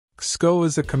Go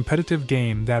is a competitive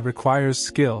game that requires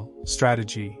skill,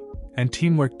 strategy, and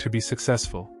teamwork to be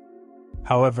successful.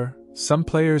 However, some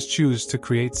players choose to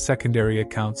create secondary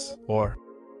accounts, or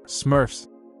Smurfs,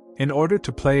 in order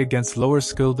to play against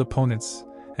lower-skilled opponents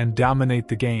and dominate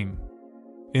the game.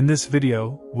 In this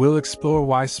video, we'll explore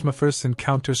why Smurfers in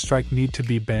Counter-Strike need to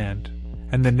be banned,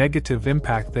 and the negative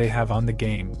impact they have on the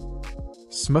game.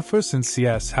 Smurfers in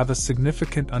CS have a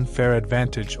significant unfair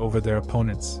advantage over their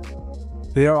opponents.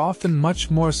 They are often much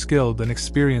more skilled and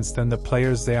experienced than the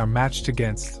players they are matched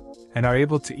against, and are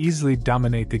able to easily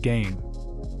dominate the game.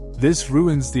 This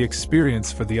ruins the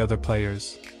experience for the other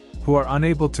players, who are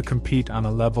unable to compete on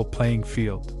a level playing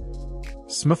field.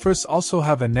 Smurfers also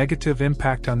have a negative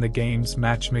impact on the game's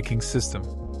matchmaking system.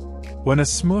 When a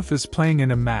Smurf is playing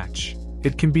in a match,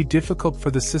 it can be difficult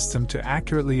for the system to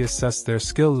accurately assess their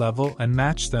skill level and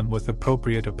match them with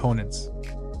appropriate opponents.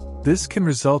 This can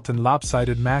result in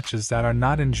lopsided matches that are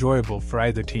not enjoyable for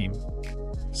either team.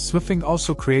 Smurfing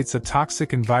also creates a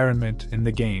toxic environment in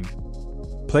the game.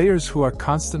 Players who are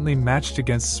constantly matched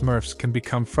against Smurfs can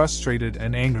become frustrated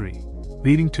and angry,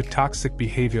 leading to toxic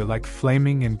behavior like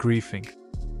flaming and griefing.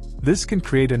 This can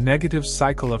create a negative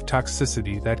cycle of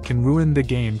toxicity that can ruin the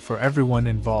game for everyone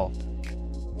involved.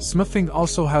 Smurfing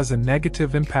also has a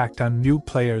negative impact on new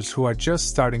players who are just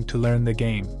starting to learn the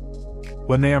game.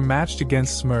 When they are matched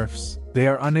against Smurfs, they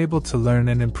are unable to learn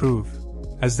and improve,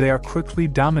 as they are quickly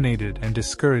dominated and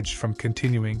discouraged from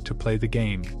continuing to play the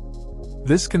game.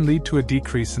 This can lead to a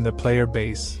decrease in the player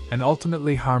base and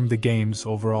ultimately harm the game's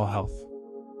overall health.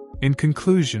 In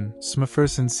conclusion,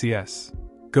 Smurfers in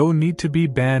CS:GO need to be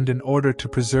banned in order to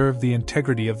preserve the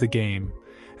integrity of the game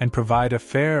and provide a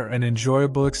fair and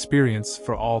enjoyable experience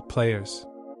for all players.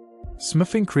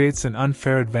 Smurfing creates an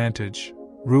unfair advantage,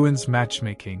 ruins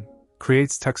matchmaking,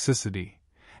 creates toxicity,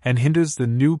 and hinders the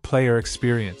new player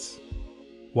experience.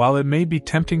 While it may be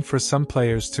tempting for some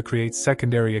players to create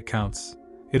secondary accounts,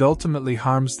 it ultimately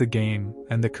harms the game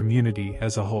and the community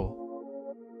as a whole.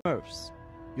 Smurfs,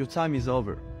 your time is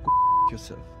over. Go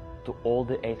yourself. To all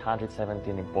the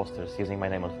 817 imposters using my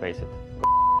name on Faceit,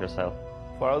 go yourself.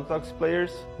 For all the toxic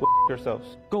players, go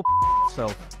yourselves. Go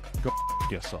yourself. Go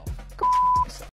yourself.